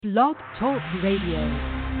Blog Talk Radio.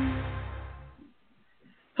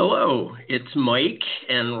 Hello, it's Mike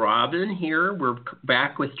and Robin here. We're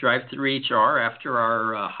back with DriveThruHR after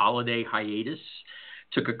our holiday hiatus.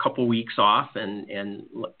 Took a couple weeks off and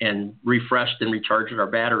refreshed and recharged our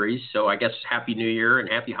batteries. So I guess Happy New Year and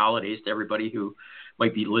Happy Holidays to everybody who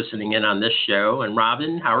might be listening in on this show. And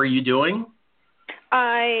Robin, how are you doing?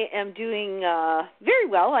 I am doing very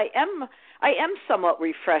well. I am somewhat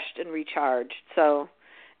refreshed and recharged. So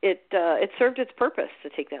it served its purpose to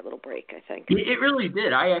take that little break, I think. It really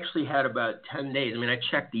did. I actually had about 10 days. I mean, I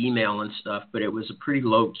checked the email and stuff, but it was a pretty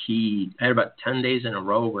low key. I had about 10 days in a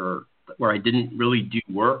row where I didn't really do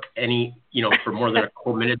work for more than a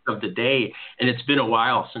couple minutes of the day. And it's been a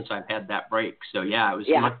while since I've had that break. So yeah, it was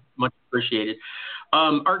much appreciated.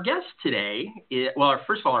 Our guest today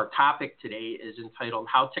first of all, our topic today is entitled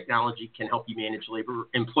How Technology Can Help You Manage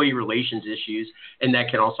Employee Relations Issues. And that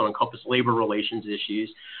can also encompass labor relations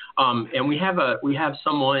issues. And we have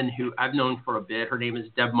someone who I've known for a bit. Her name is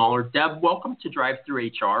Deb Muller. Deb, welcome to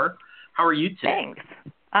DriveThruHR. How are you today? Thanks.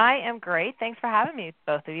 I am great. Thanks for having me,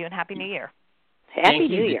 both of you, and Happy New Year. Happy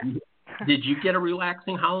New Year. Did you get a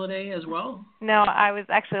relaxing holiday as well? No, I was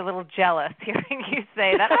actually a little jealous hearing you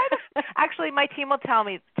say that. Actually, my team will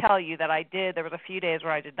tell you that I did. There was a few days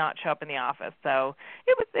where I did not show up in the office, so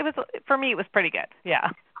it was for me. It was pretty good. Yeah.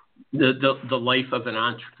 The life of an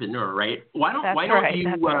entrepreneur, right? Why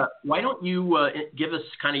don't you give us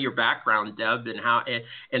kind of your background, Deb,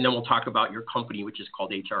 and then we'll talk about your company, which is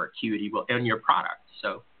called HR Acuity, and your product.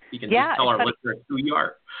 So you can just tell our listeners who you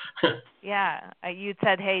are. Yeah, you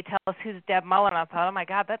said, "Hey, tell us who's Deb Muller." And I thought, "Oh my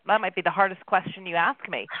God, that might be the hardest question you ask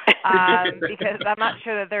me," because I'm not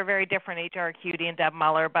sure that they're very different, HR Acuity and Deb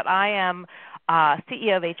Muller. But I am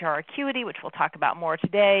CEO of HR Acuity, which we'll talk about more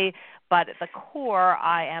today. But at the core,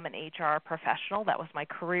 I am an HR professional. That was my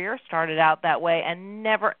career. Started out that way, and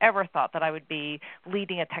never ever thought that I would be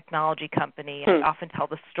leading a technology company. I often tell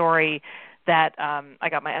the story that I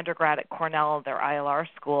got my undergrad at Cornell, their ILR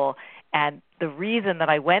school, and the reason that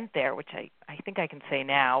I went there, which I think I can say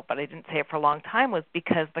now, but I didn't say it for a long time, was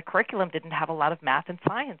because the curriculum didn't have a lot of math and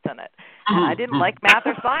science in it. And I didn't like math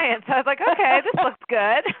or science. I was like, okay, this looks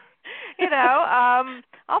good.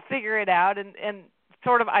 I'll figure it out. And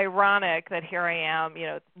sort of ironic that here I am,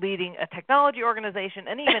 leading a technology organization.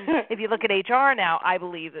 And even if you look at HR now, I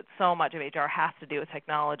believe that so much of HR has to do with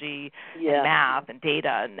technology and math and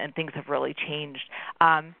data, and things have really changed.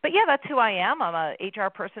 But yeah, that's who I am. I'm a HR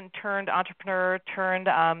person turned entrepreneur turned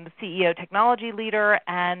CEO technology leader.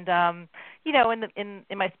 And, in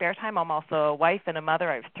my spare time, I'm also a wife and a mother.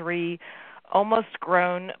 I have 3 almost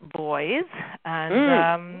grown boys.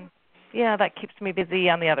 And, that keeps me busy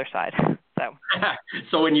on the other side.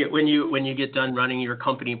 So when you get done running your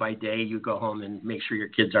company by day, you go home and make sure your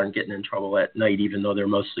kids aren't getting in trouble at night, even though they're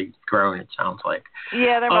mostly grown, it sounds like.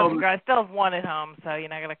 Yeah, they're mostly grown. I still have one at home, so I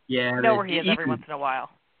got to know where he is every once in a while.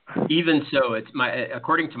 Even so,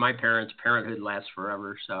 according to my parents, parenthood lasts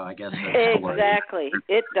forever. So I guess exactly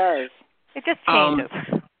it does. It just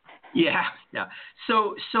changes. Yeah.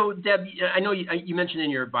 So Deb, I know you mentioned in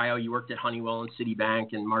your bio you worked at Honeywell and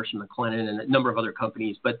Citibank and Marsh McLennan and a number of other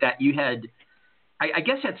companies, but that you had, I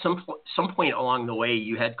guess at some point along the way,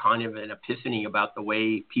 you had kind of an epiphany about the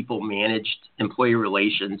way people managed employee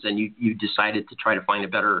relations, and you decided to try to find a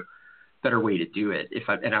better way to do it.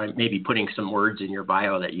 I may be putting some words in your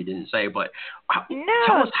bio that you didn't say, but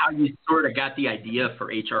tell us how you sort of got the idea for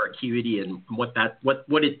HR Acuity and what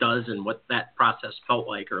it does and what that process felt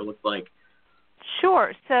like or looked like.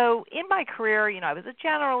 Sure. So in my career, I was a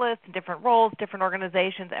generalist in different roles, different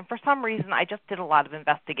organizations, and for some reason I just did a lot of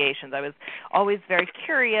investigations. I was always very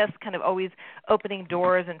curious, kind of always opening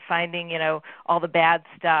doors and finding, all the bad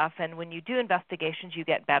stuff. And when you do investigations, you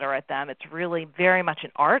get better at them. It's really very much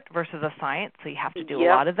an art versus a science, so you have to do a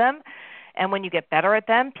lot of them. And when you get better at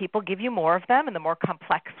them, people give you more of them and the more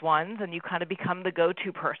complex ones, and you kind of become the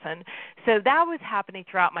go-to person. So that was happening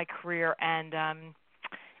throughout my career, and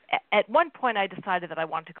at one point, I decided that I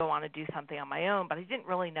wanted to go on and do something on my own, but I didn't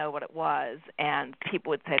really know what it was. And people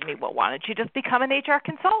would say to me, well, why don't you just become an HR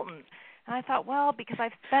consultant? And I thought, well, because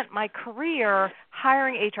I've spent my career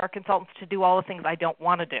hiring HR consultants to do all the things I don't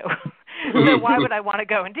want to do. So why would I want to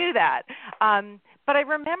go and do that? But I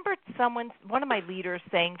remembered one of my leaders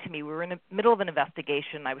saying to me, we were in the middle of an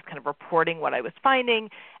investigation. I was kind of reporting what I was finding.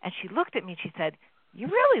 And she looked at me and she said, you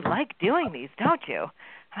really like doing these, don't you?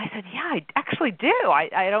 And I said, yeah, I actually do.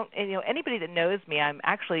 I don't, anybody that knows me, I'm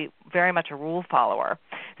actually very much a rule follower.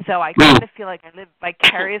 So I kind of feel like I live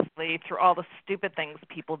vicariously through all the stupid things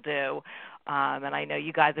people do. And I know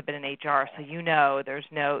you guys have been in HR, so you know there's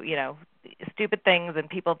no, stupid things and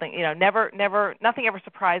people think, nothing ever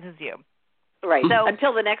surprises you. Right. So,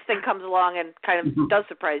 until the next thing comes along and kind of does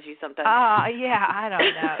surprise you sometimes. Yeah, I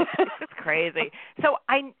don't know. It's crazy. So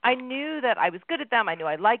I knew that I was good at them. I knew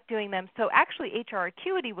I liked doing them. So actually HR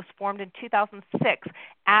Acuity was formed in 2006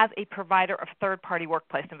 as a provider of third-party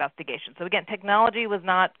workplace investigation. So again, technology was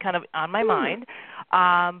not kind of on my mind,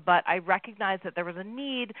 but I recognized that there was a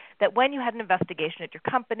need that when you had an investigation at your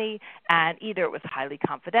company and either it was highly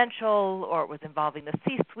confidential or it was involving the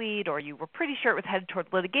C-suite or you were pretty sure it was headed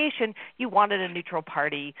toward litigation, you wanted a neutral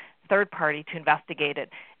party, third party to investigate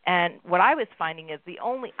it. And what I was finding is the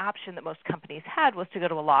only option that most companies had was to go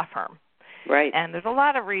to a law firm. Right. And there's a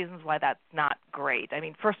lot of reasons why that's not great. I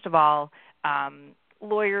mean, first of all,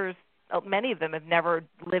 lawyers, many of them have never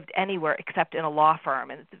lived anywhere except in a law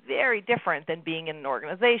firm, and it's very different than being in an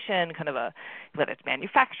organization, kind of whether it's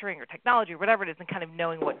manufacturing or technology or whatever it is, and kind of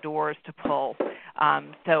knowing what doors to pull.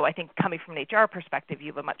 So I think coming from an HR perspective, you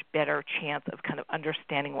have a much better chance of kind of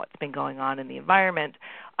understanding what's been going on in the environment.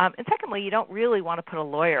 And secondly, you don't really want to put a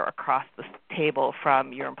lawyer across the table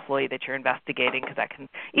from your employee that you're investigating, because that can,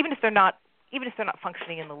 even if they're not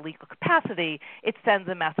functioning in the legal capacity, it sends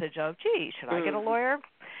a message of, gee, should I get a lawyer?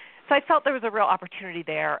 So I felt there was a real opportunity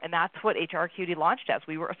there, and that's what HR Acuity launched as.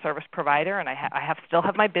 We were a service provider, and I still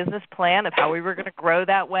have my business plan of how we were going to grow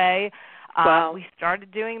that way. Wow. We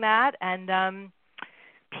started doing that, and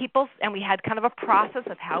we had kind of a process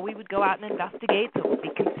of how we would go out and investigate. So it would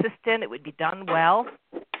be consistent. It would be done well.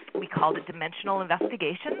 We called it dimensional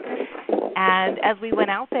investigation. And as we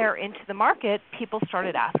went out there into the market, people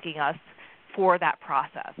started asking us for that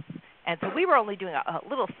process. And so we were only doing a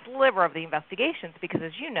little sliver of the investigations because,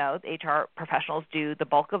 as you know, HR professionals do the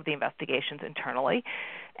bulk of the investigations internally.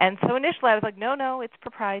 And so initially I was like, no, it's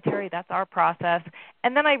proprietary. That's our process.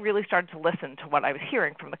 And then I really started to listen to what I was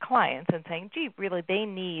hearing from the clients and saying, gee, really, they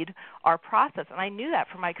need our process. And I knew that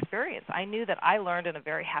from my experience. I knew that I learned in a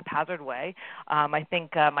very haphazard way. I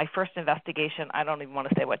think my first investigation, I don't even want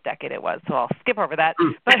to say what decade it was, so I'll skip over that.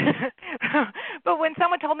 But when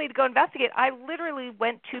someone told me to go investigate, I literally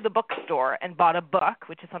went to the bookstore and bought a book,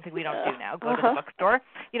 which is something we don't do now, go to the bookstore,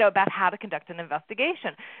 about how to conduct an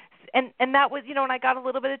investigation. And that was, and I got a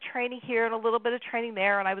little bit of training here and a little bit of training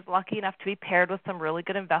there, and I was lucky enough to be paired with some really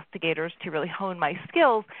good investigators to really hone my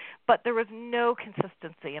skills, but there was no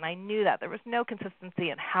consistency, and I knew that. There was no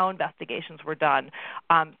consistency in how investigations were done.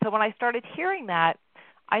 So when I started hearing that,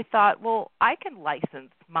 I thought, well, I can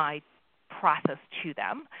license my process to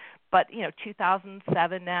them. But,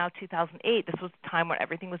 2007 now, 2008, this was the time when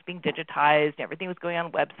everything was being digitized, everything was going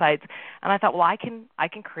on websites, and I thought, well, I can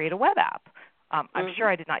create a web app. I'm sure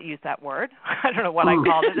I did not use that word. I don't know what I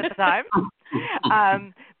called it at the time.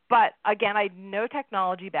 But, again, I had no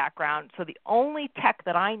technology background, so the only tech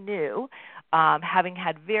that I knew, having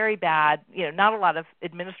had very bad, not a lot of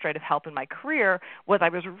administrative help in my career, was I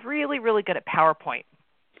was really, really good at PowerPoint.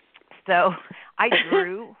 So I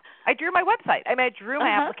drew my website. I drew my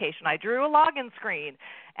application. I drew a login screen,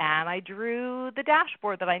 and I drew the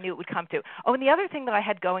dashboard that I knew it would come to. Oh, and the other thing that I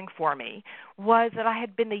had going for me was that I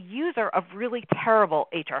had been the user of really terrible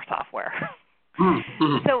HR software.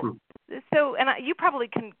 You probably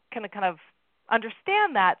can kind of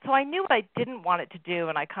understand that. So I knew what I didn't want it to do,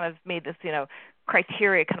 and I kind of made this,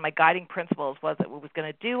 criteria, kind of my guiding principles was that it was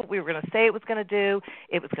going to do what we were going to say it was going to do,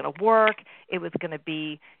 it was going to work, it was going to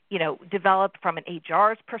be, developed from an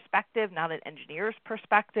HR's perspective, not an engineer's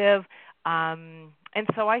perspective. And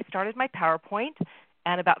so I started my PowerPoint,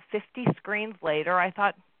 and about 50 screens later, I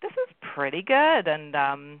thought, this is pretty good. And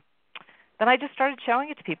then I just started showing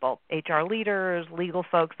it to people, HR leaders, legal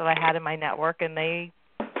folks that I had in my network, and they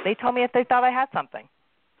told me if they thought I had something.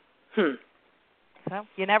 So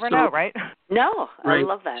you never know, right? No, right. I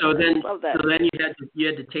love that. So then you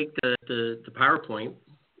had to take the PowerPoint,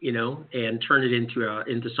 and turn it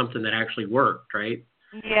into something that actually worked, right?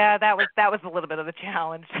 Yeah, that was a little bit of a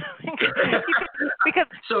challenge because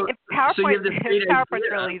if PowerPoint's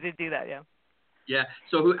really easy to do that. Yeah. Yeah.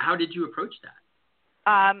 So how did you approach that?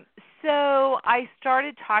 So I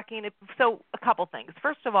started talking to a couple things.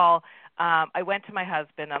 First of all, I went to my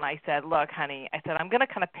husband and I said, look, honey, I'm going to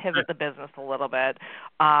kind of pivot the business a little bit.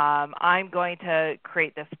 I'm going to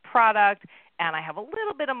create this product, and I have a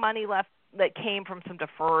little bit of money left that came from some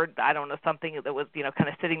deferred, something that was, kind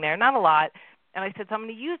of sitting there, not a lot. And I said, so I'm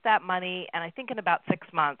going to use that money, and I think in about 6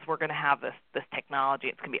 months we're going to have this technology.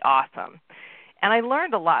 It's going to be awesome. And I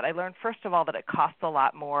learned a lot. I learned, first of all, that it costs a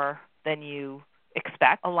lot more than you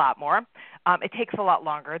expect, a lot more. It takes a lot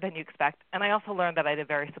longer than you expect. And I also learned that I had a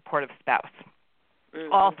very supportive spouse.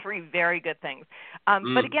 All three very good things.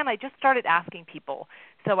 But again, I just started asking people.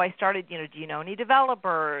 So I started, do you know any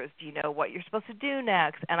developers? Do you know what you're supposed to do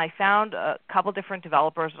next? And I found a couple different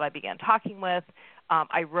developers that I began talking with.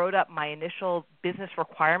 I wrote up my initial business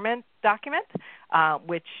requirement document,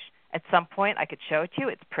 which at some point I could show it to you.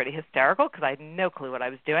 It's pretty hysterical because I had no clue what I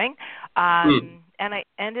was doing. And I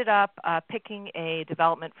ended up picking a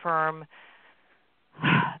development firm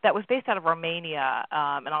that was based out of Romania,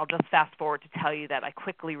 and I'll just fast forward to tell you that I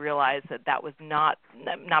quickly realized that was not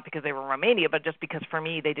because they were in Romania, but just because for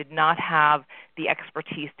me they did not have the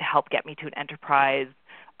expertise to help get me to an enterprise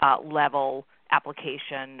level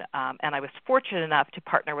application, and I was fortunate enough to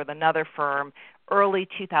partner with another firm early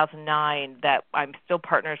 2009 that I'm still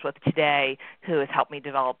partners with today, who has helped me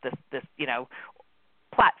develop this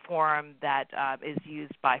platform that is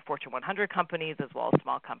used by Fortune 100 companies as well as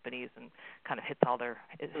small companies, and kind of hits all their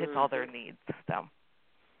needs. So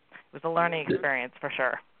it was a learning experience for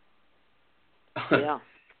sure. Yeah.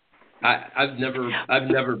 I've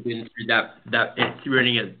never been through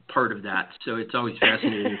any part of that, so it's always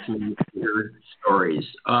fascinating to me to hear stories.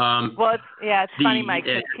 Well, it's funny, Mike.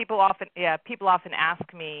 People often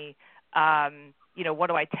ask me, what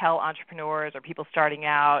do I tell entrepreneurs or people starting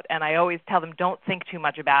out? And I always tell them, don't think too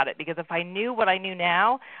much about it, because if I knew what I knew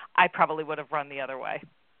now, I probably would have run the other way.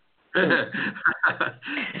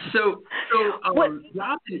 So, Robin,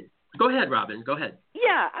 go ahead, Robin. Go ahead.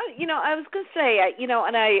 Yeah, I was going to say,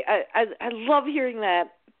 and I love hearing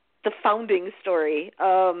the founding story.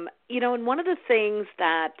 And one of the things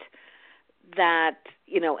that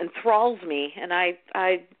enthralls me, and I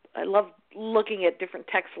love looking at different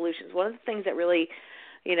tech solutions. One of the things that really,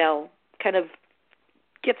 kind of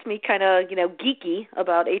gets me kind of, geeky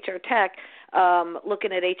about HR tech,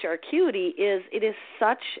 looking at HR Acuity, is it is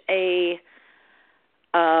such a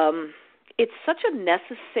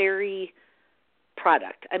necessary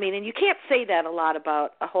product. I mean, and you can't say that a lot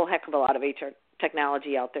about a whole heck of a lot of HR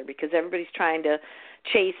technology out there, because everybody's trying to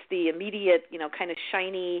chase the immediate, kind of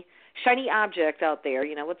shiny object out there.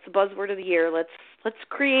 What's the buzzword of the year? Let's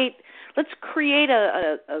create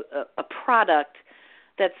a product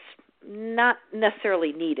that's not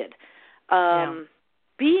necessarily needed.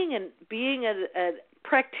 Being a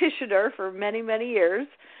practitioner for many, many years,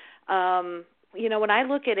 when I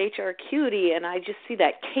look at HR Acuity and I just see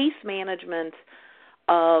that case management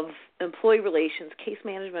of employee relations, case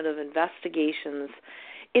management of investigations,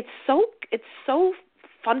 it's so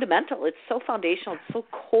fundamental, it's so foundational, it's so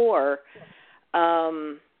core.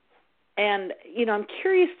 And I'm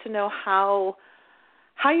curious to know how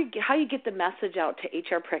you get the message out to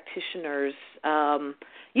HR practitioners.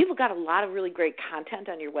 You've got a lot of really great content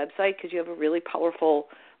on your website because you have a really powerful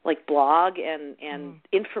blog and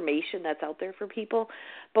information that's out there for people.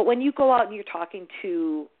 But when you go out and you're talking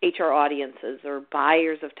to HR audiences or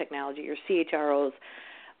buyers of technology or CHROs,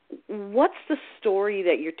 what's the story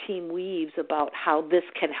that your team weaves about how this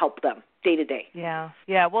can help them day to day? Yeah.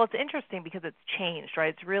 Well, it's interesting because it's changed, right?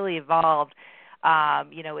 It's really evolved.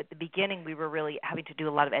 At the beginning, we were really having to do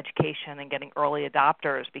a lot of education and getting early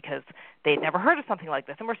adopters because they'd never heard of something like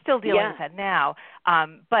this, and we're still dealing with that now.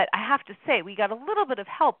 But I have to say, we got a little bit of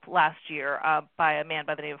help last year by a man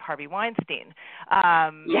by the name of Harvey Weinstein.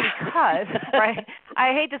 Because, right,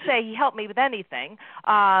 I hate to say he helped me with anything,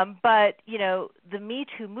 but, the Me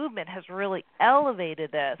Too movement has really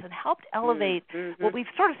elevated this and helped elevate what we've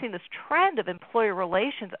sort of seen, this trend of employee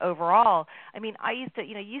relations overall. I mean, I used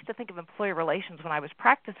to think of employee relations when I was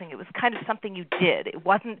practicing. It was kind of something you did. It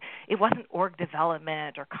wasn't org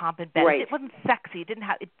development or comp and benefits. Right. It wasn't sexy. It didn't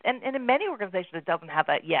have, and in many organizations it doesn't have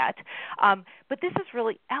that yet. But this has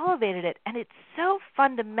really elevated it, and it's so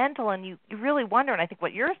fundamental. And you really wonder, and I think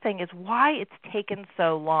what you're saying is why it's taken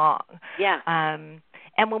so long. Yeah.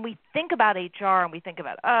 And when we think about HR and we think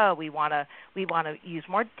about, we want to use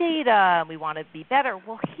more data and we want to be better,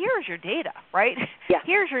 well, here's your data, right? Yeah.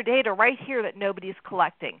 Here's your data right here that nobody's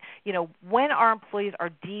collecting. When our employees are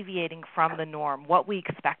deviating from the norm, what we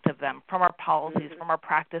expect of them, from our policies, from our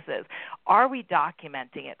practices, are we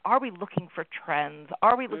documenting it? Are we looking for trends?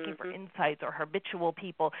 Are we looking for insights or habitual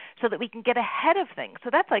people so that we can get ahead of things? So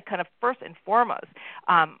that's kind of first and foremost.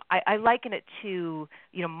 I liken it to,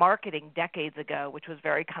 marketing decades ago, which was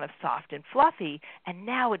very kind of soft and fluffy, and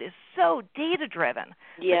now it is so data-driven.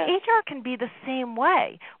 Yes. But HR can be the same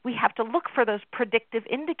way. We have to look for those predictive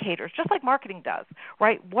indicators, just like marketing does,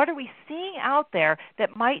 right? What are we seeing out there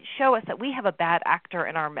that might show us that we have a bad actor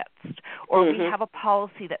in our midst, or we have a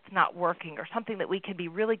policy that's not working, or something that we can be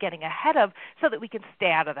really getting ahead of so that we can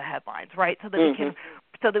stay out of the headlines, right? So that we can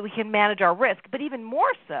so that we can manage our risk, but even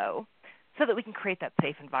more so that we can create that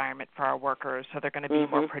safe environment for our workers so they're going to be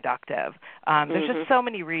more productive. There's just so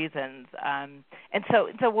many reasons. And so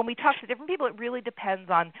when we talk to different people, it really depends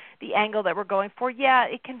on the angle that we're going for. Yeah,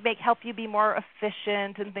 it can help you be more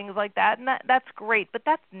efficient and things like that, and that's great, but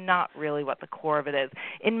that's not really what the core of it is.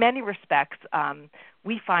 In many respects,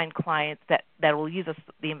 we find clients that will use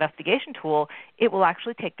the investigation tool, it will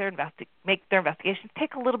actually make their investigations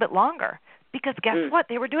take a little bit longer because guess what?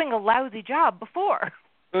 They were doing a lousy job before.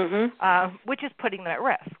 Which is putting them at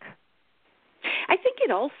risk. I think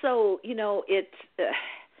it also,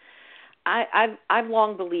 I've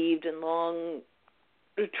long believed and long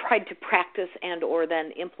tried to practice and or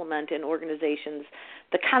then implement in organizations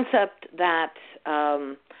the concept that,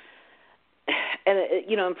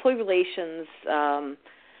 employee relations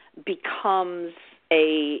becomes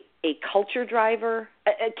a culture driver.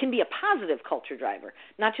 It can be a positive culture driver,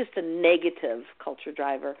 not just a negative culture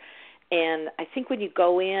driver. And I think when you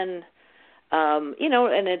go in, and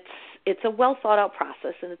it's a well thought out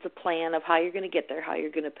process, and it's a plan of how you're going to get there, how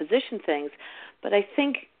you're going to position things. But I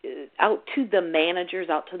think out to the managers,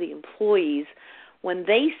 out to the employees, when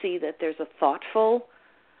they see that there's a thoughtful,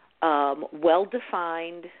 well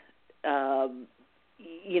defined,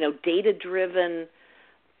 data driven,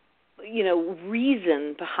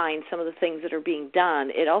 reason behind some of the things that are being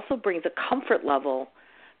done, it also brings a comfort level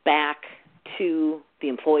back to the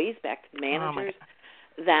employees, back to the managers,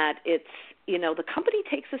 that it's, the company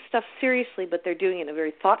takes this stuff seriously, but they're doing it in a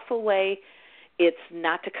very thoughtful way. It's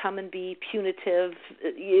not to come and be punitive,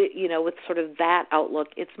 with sort of that outlook.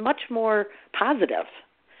 It's much more positive.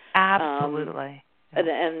 Absolutely.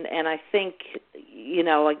 And I think,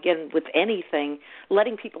 again, with anything,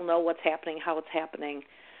 letting people know what's happening, how it's happening,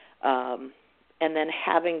 and then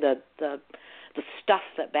having the stuff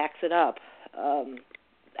that backs it up,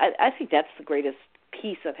 I think that's the greatest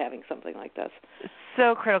piece of having something like this.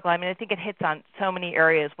 So critical. I mean, I think it hits on so many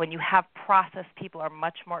areas. When you have process, people are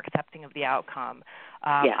much more accepting of the outcome.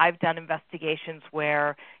 I've done investigations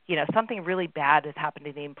where, something really bad has happened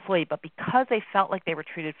to the employee, but because they felt like they were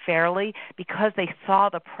treated fairly, because they saw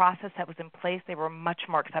the process that was in place, they were much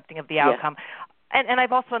more accepting of the outcome. And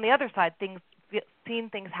I've also, on the other side, seen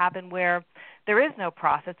things happen where there is no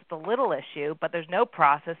process. It's a little issue, but there's no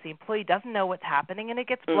process. The employee doesn't know what's happening, and it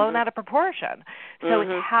gets blown out of proportion. So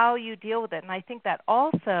it's how you deal with it. And I think that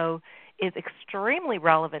also is extremely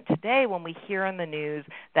relevant today when we hear in the news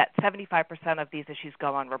that 75% of these issues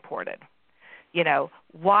go unreported.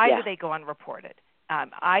 Why do they go unreported?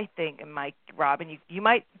 I think, and Mike, Robin, you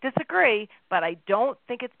might disagree, but I don't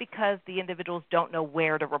think it's because the individuals don't know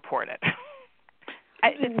where to report it.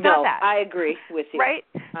 It's not that. I agree with you. Right?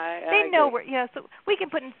 They know where, so we can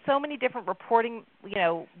put in so many different reporting,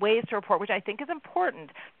 ways to report, which I think is important,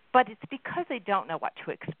 but it's because they don't know what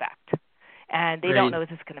to expect. And they don't know, is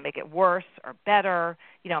this going to make it worse or better?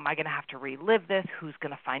 Am I going to have to relive this? Who's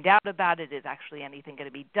going to find out about it? Is actually anything going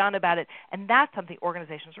to be done about it? And that's something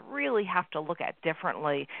organizations really have to look at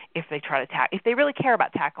differently if they try to if they really care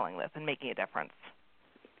about tackling this and making a difference.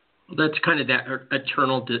 That's kind of that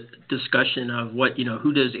eternal discussion of what,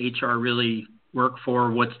 who does HR really work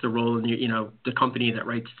for? What's the role in, the company that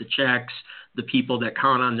writes the checks, the people that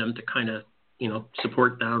count on them to kind of,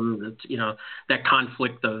 support them. That's, that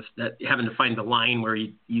conflict of that having to find the line where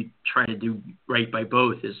you try to do right by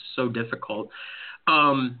both is so difficult.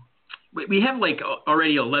 We have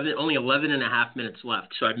already only 11 and a half minutes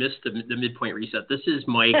left, so I missed the midpoint reset. This is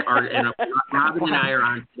Mike, and Robin and I are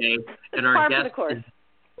on today, and our guest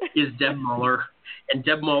is Deb Muller. And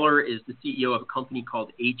Deb Muller is the CEO of a company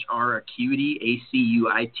called HR Acuity,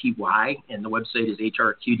 ACUITY, and the website is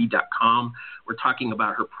hracuity.com. We're talking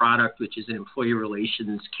about her product, which is an employee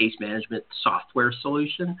relations case management software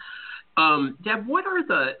solution. Deb, what are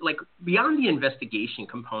beyond the investigation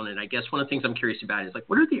component, I guess one of the things I'm curious about is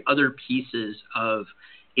what are the other pieces of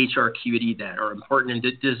HR Acuity that are important?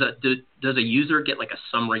 And does a user get a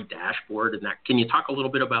summary dashboard? And can you talk a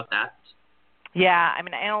little bit about that? Yeah, I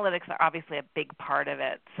mean, analytics are obviously a big part of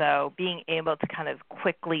it. So being able to kind of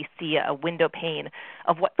quickly see a window pane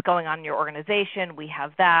of what's going on in your organization, we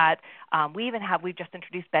have that. We've just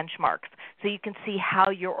introduced benchmarks. So you can see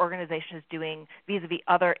how your organization is doing vis-a-vis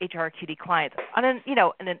other HR Acuity clients on an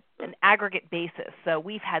an aggregate basis. So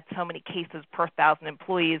we've had so many cases per 1,000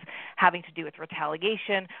 employees having to do with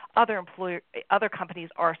retaliation. Other companies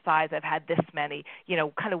our size have had this many.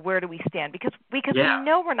 Kind of where do we stand? Because we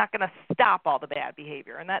know we're not going to stop all the bad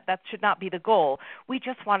behavior, and that should not be the goal. We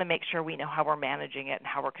just want to make sure we know how we're managing it and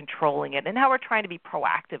how we're controlling it and how we're trying to be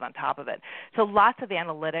proactive on top of it. So lots of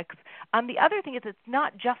analytics. The other thing is it's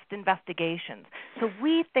not just investigations. So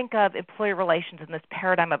we think of employee relations in this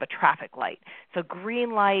paradigm of a traffic light. So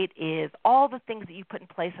green light is all the things that you put in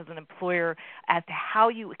place as an employer as to how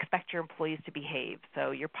you expect your employees to behave.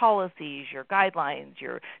 So your policies, your guidelines,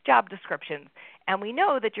 your job descriptions. And we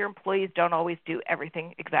know that your employees don't always do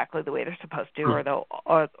everything exactly the way they're supposed to,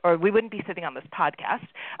 or we wouldn't be sitting on this podcast.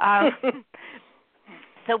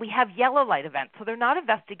 So we have yellow light events. So they're not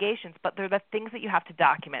investigations, but they're the things that you have to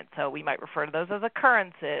document. So we might refer to those as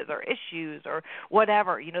occurrences or issues or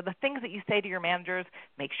whatever. The things that you say to your managers,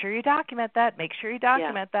 make sure you document that, make sure you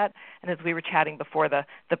document that. And as we were chatting before the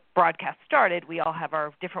broadcast started, we all have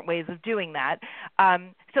our different ways of doing that.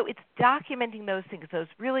 So it's documenting those things, those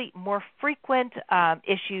really more frequent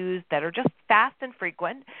issues that are just fast and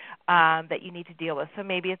frequent that you need to deal with. So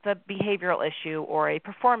maybe it's a behavioral issue or a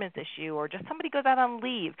performance issue or just somebody goes out on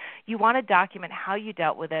leave. You want to document how you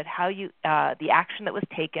dealt with it, how you the action that was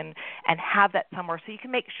taken, and have that somewhere so you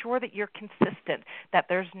can make sure that you're consistent, that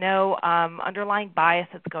there's no underlying bias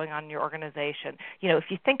that's going on in your organization. If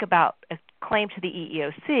you think about a claim to the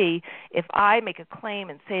EEOC, if I make a claim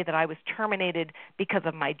and say that I was terminated because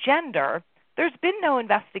of my gender, there's been no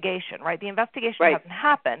investigation, right? The investigation hasn't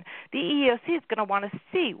happened. The EEOC is going to want to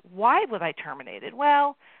see, why was I terminated?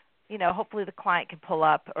 Well, hopefully the client can pull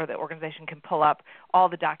up or the organization can pull up all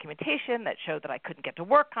the documentation that showed that I couldn't get to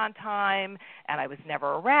work on time and I was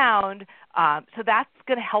never around. So that's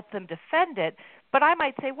going to help them defend it. But I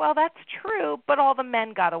might say, well, that's true, but all the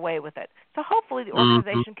men got away with it. So hopefully the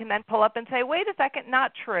organization can then pull up and say, wait a second,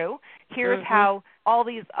 not true. Here's how all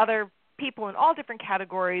these other people in all different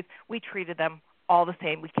categories, we treated them all the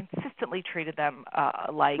same. We consistently treated them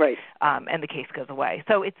and the case goes away.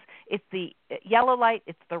 So it's the yellow light,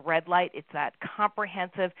 it's the red light, it's that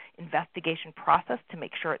comprehensive investigation process to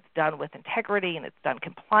make sure it's done with integrity and it's done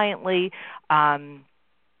compliantly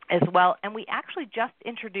as well. And we actually just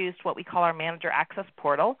introduced what we call our Manager Access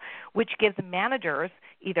Portal, which gives managers,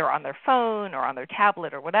 either on their phone or on their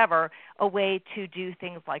tablet or whatever, a way to do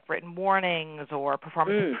things like written warnings or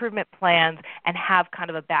performance improvement plans and have kind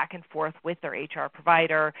of a back and forth with their HR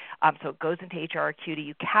provider. So it goes into HR Acuity.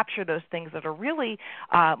 You capture those things that are really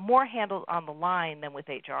more handled on the line than with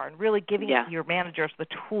HR and really giving your managers the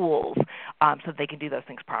tools so they can do those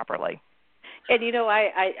things properly. And,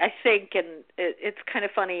 I think, and it's kind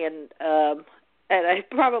of funny, and I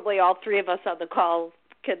probably all three of us on the call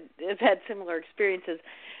have had similar experiences.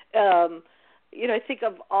 I think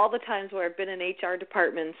of all the times where I've been in HR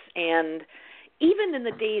departments, and even in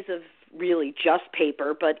the days of really just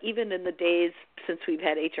paper, but even in the days since we've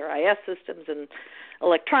had HRIS systems and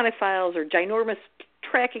electronic files or ginormous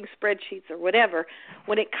tracking spreadsheets or whatever,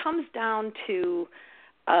 when it comes down to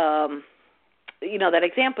that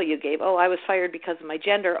example you gave, I was fired because of my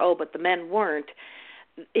gender, but the men weren't.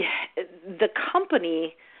 The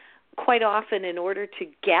company, quite often, in order to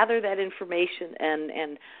gather that information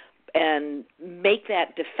and make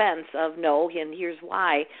that defense of no, and here's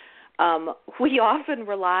why, we often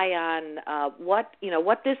rely on what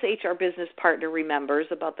this HR business partner remembers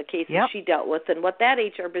about the cases she dealt with and what that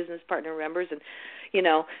HR business partner remembers. And,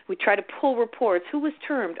 we try to pull reports. Who was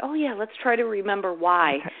termed? Oh, yeah, let's try to remember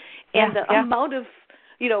why. And the amount of,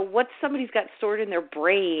 what somebody's got stored in their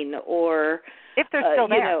brain or... If they're still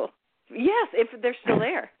there. Yes, if they're still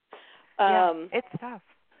there. It's tough.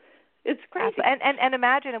 It's crazy. And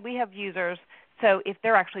imagine if we have users, so if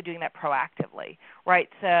they're actually doing that proactively, right?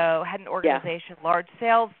 So had an organization, large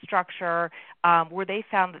sales structure, where they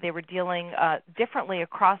found that they were dealing differently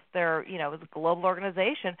across their, it was a global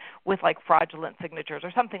organization with like fraudulent signatures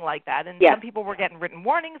or something like that. And some people were getting written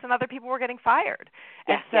warnings and other people were getting fired.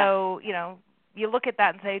 And so, you look at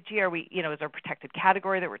that and say, gee, are we, is there a protected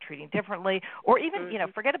category that we're treating differently? Or even,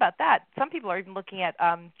 forget about that. Some people are even looking at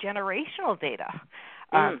generational data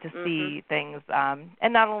to see things,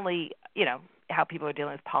 and not only, how people are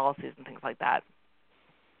dealing with policies and things like that.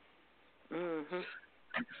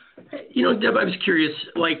 Deb, I was curious,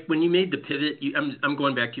 like when you made the pivot, I'm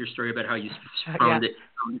going back to your story about how you found it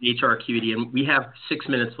HR Acuity, and we have 6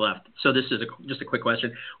 minutes left. So this is just a quick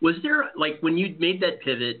question. Was there, like, when you made that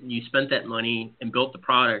pivot and you spent that money and built the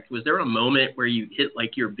product, was there a moment where you hit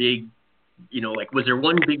like your big, was there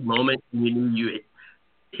one big moment when you knew you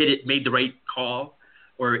hit it, made the right call,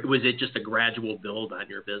 or was it just a gradual build on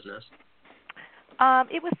your business?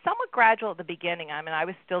 It was somewhat gradual at the beginning. I mean, I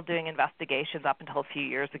was still doing investigations up until a few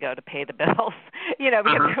years ago to pay the bills,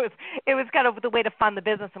 because it was kind of the way to fund the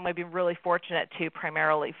business, and we've been really fortunate to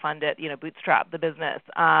primarily fund it, bootstrap the business.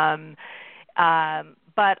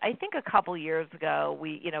 But I think a couple years ago,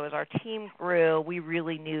 as our team grew, we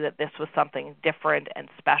really knew that this was something different and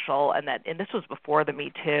special, and this was before the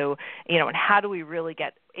Me Too, and how do we really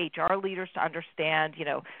get HR leaders to understand,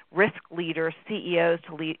 risk leaders, CEOs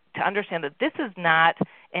to understand that this is not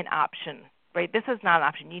an option, right? This is not an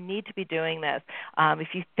option. You need to be doing this. If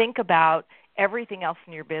you think about everything else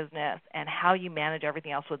in your business and how you manage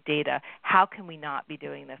everything else with data, how can we not be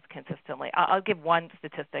doing this consistently? I'll give one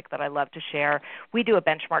statistic that I love to share. We do a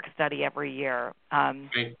benchmark study every year.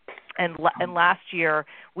 And last year,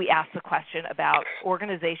 we asked the question about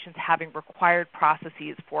organizations having required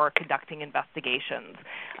processes for conducting investigations.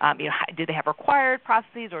 Do they have required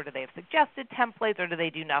processes, or do they have suggested templates, or do they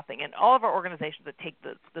do nothing? And all of our organizations that take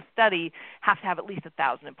the study have to have at least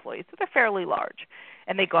 1,000 employees, so they're fairly large,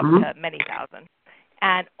 and they go up to many thousand.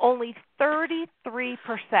 And only 33%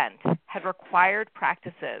 had required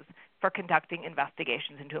practices for conducting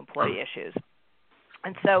investigations into employee issues.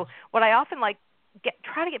 And so what I often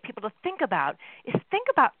try to get people to think about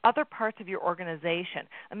other parts of your organization.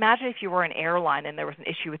 Imagine if you were an airline and there was an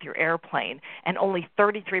issue with your airplane, and only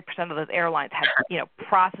 33% of those airlines had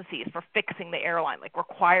processes for fixing the airline, like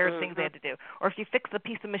required things they had to do. Or if you fix a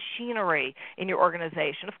piece of machinery in your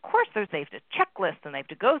organization, of course they have to checklist and they have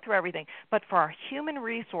to go through everything. But for our human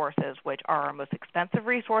resources, which are our most expensive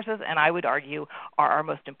resources, and I would argue are our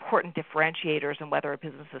most important differentiators in whether a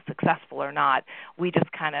business is successful or not, we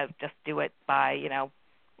just kind of just do it by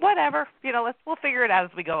whatever, we'll figure it out as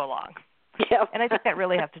we go along. Yeah. And I think that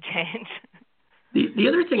really has to change. The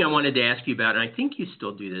other thing I wanted to ask you about, and I think you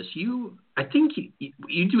still do this, I think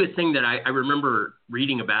you do a thing that I remember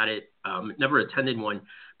reading about it, never attended one,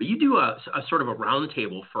 but you do a sort of a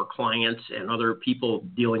roundtable for clients and other people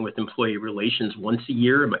dealing with employee relations once a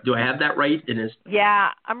year. Do I have that right? Yeah,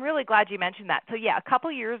 I'm really glad you mentioned that. So yeah, a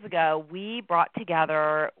couple years ago, we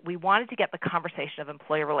wanted to get the conversation of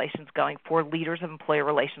employee relations going for leaders of employee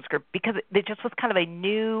relations group, because it just was kind of a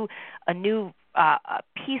new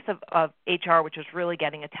piece of HR which was really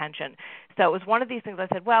getting attention. So it was one of these things. I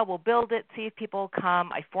said, well, we'll build it, see if people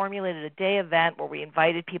come. I formulated a day event where we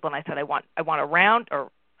invited people, and I said, I want a round or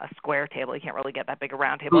a square table. You can't really get that big a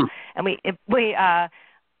round table. And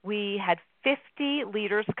we had 50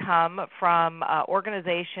 leaders come from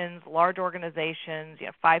organizations, large organizations,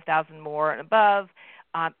 5,000 more and above.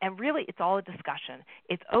 And really, it's all a discussion.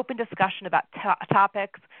 It's open discussion about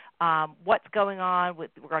topics, what's going on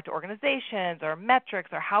with regard to organizations or metrics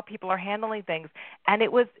or how people are handling things. And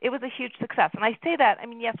it was a huge success. And I say that,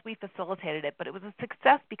 yes, we facilitated it, but it was a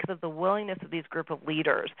success because of the willingness of these group of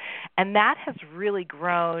leaders. And that has really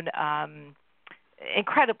grown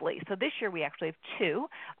incredibly. So this year we actually have two,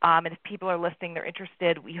 and if people are listening, they're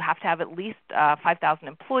interested, you have to have at least 5,000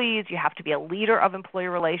 employees. You have to be a leader of employee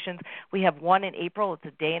relations. We have one in April. It's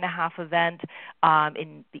a day-and-a-half event on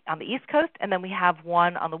the East Coast, and then we have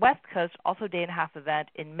one on the West Coast, also a day-and-a-half event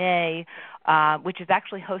in May, which is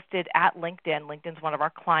actually hosted at LinkedIn. LinkedIn's one of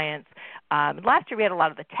our clients. Last year we had a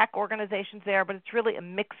lot of the tech organizations there, but it's really a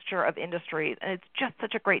mixture of industries, and it's just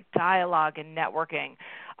such a great dialogue and networking.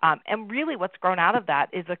 And really what's grown out of that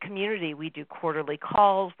is a community. We do quarterly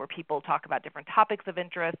calls where people talk about different topics of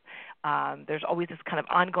interest. There's always this kind of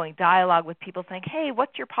ongoing dialogue with people saying, hey,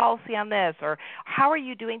 what's your policy on this? Or how are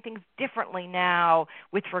you doing things differently now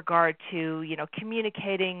with regard to,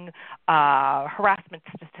 communicating harassment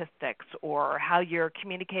statistics, or how you're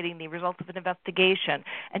communicating the results of an investigation,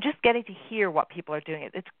 and just getting to hear what people are doing.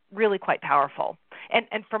 It's really quite powerful.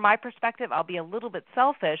 And from my perspective, I'll be a little bit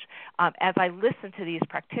selfish. As I listen to these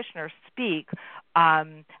practitioners speak,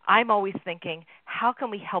 I'm always thinking, how can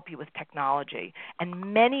we help you with technology?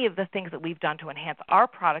 And many of the things that we've done to enhance our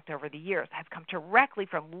product over the years have come directly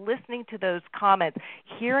from listening to those comments,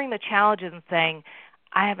 hearing the challenges, and saying,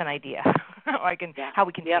 I have an idea how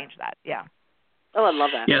we can change that. Yeah. Oh, I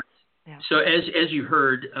love that. Yeah. Yeah. So as you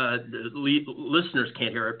heard, the listeners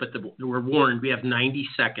can't hear it, but we're warned. We have 90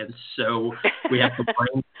 seconds, so we have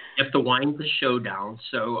to wind the show down.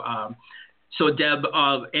 So, Deb,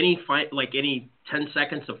 any 10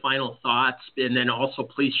 seconds of final thoughts, and then also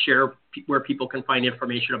please share where people can find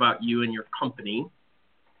information about you and your company.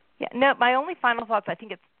 Yeah. No, my only final thoughts. I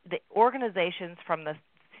think it's the organizations from the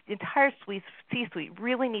entire C-suite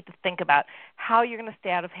really need to think about how you're going to stay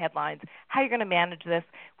out of headlines, how you're going to manage this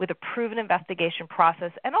with a proven investigation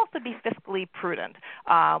process, and also be fiscally prudent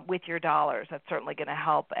with your dollars. That's certainly going to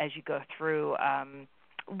help as you go through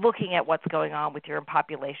looking at what's going on with your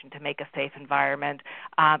population to make a safe environment.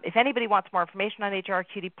 If anybody wants more information on HR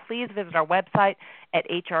Acuity, please visit our website at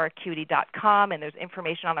hracuity.com, and there's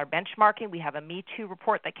information on our benchmarking. We have a Me Too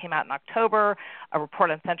report that came out in October, a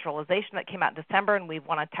report on centralization that came out in December, and we have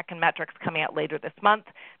one on tech and metrics coming out later this month.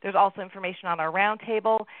 There's also information on our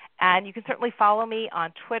roundtable, and you can certainly follow me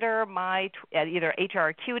on Twitter, at either HR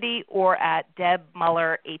Acuity or at Deb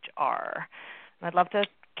Muller HR. I'd love to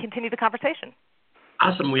continue the conversation.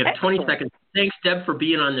 Awesome. We have Excellent. 20 seconds. Thanks, Deb, for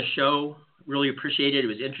being on the show. Really appreciate it. It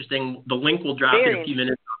was interesting. The link will drop in a few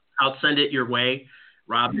minutes. I'll send it your way.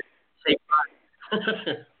 Rob, say bye.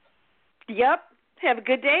 Yep. Have a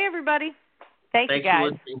good day, everybody. Thanks you guys.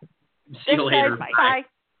 For listening. See you later. Guys. Bye.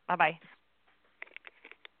 Bye-bye.